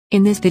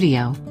In this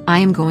video, I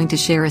am going to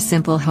share a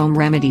simple home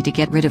remedy to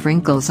get rid of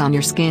wrinkles on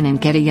your skin and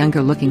get a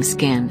younger looking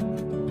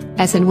skin.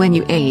 As and when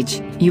you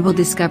age, you will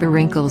discover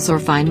wrinkles or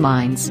fine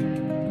lines.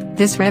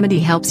 This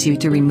remedy helps you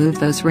to remove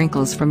those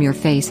wrinkles from your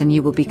face and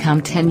you will become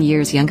 10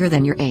 years younger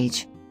than your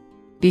age.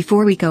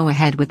 Before we go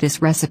ahead with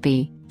this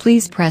recipe,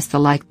 please press the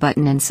like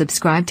button and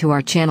subscribe to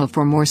our channel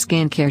for more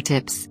skincare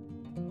tips.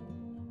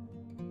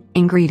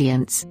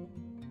 Ingredients: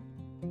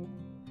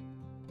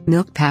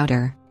 milk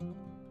powder.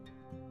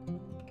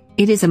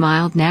 It is a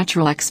mild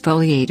natural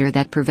exfoliator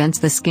that prevents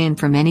the skin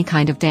from any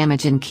kind of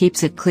damage and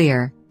keeps it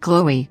clear,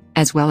 glowy,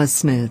 as well as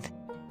smooth.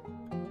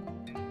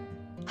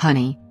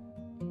 Honey.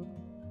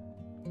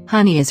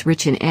 Honey is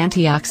rich in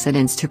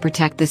antioxidants to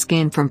protect the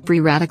skin from free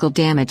radical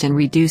damage and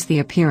reduce the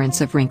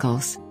appearance of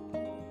wrinkles.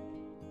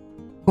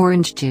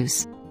 Orange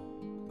juice.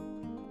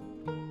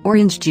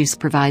 Orange juice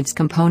provides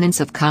components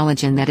of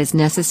collagen that is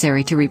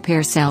necessary to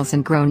repair cells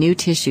and grow new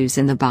tissues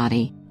in the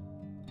body.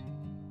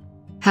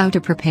 How to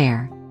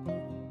prepare?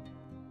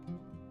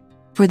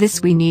 For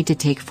this we need to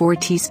take 4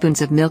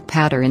 teaspoons of milk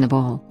powder in a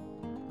bowl.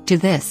 To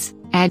this,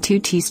 add 2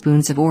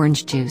 teaspoons of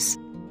orange juice.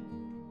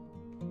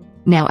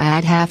 Now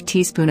add half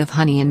teaspoon of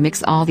honey and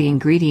mix all the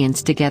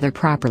ingredients together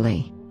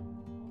properly.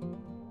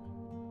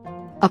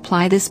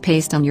 Apply this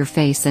paste on your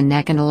face and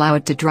neck and allow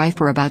it to dry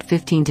for about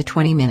 15 to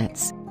 20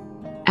 minutes.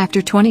 After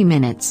 20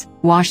 minutes,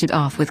 wash it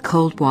off with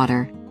cold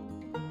water.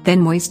 Then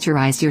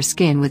moisturize your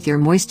skin with your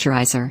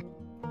moisturizer.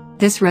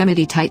 This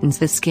remedy tightens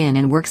the skin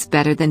and works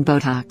better than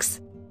Botox.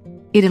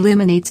 It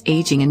eliminates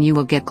aging and you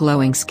will get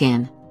glowing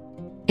skin.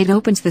 It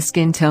opens the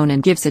skin tone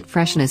and gives it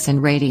freshness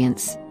and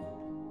radiance.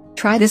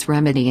 Try this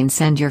remedy and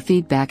send your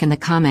feedback in the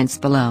comments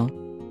below.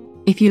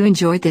 If you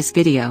enjoyed this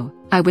video,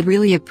 I would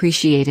really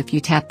appreciate if you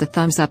tap the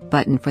thumbs up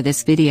button for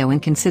this video and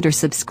consider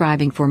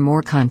subscribing for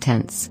more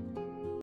contents.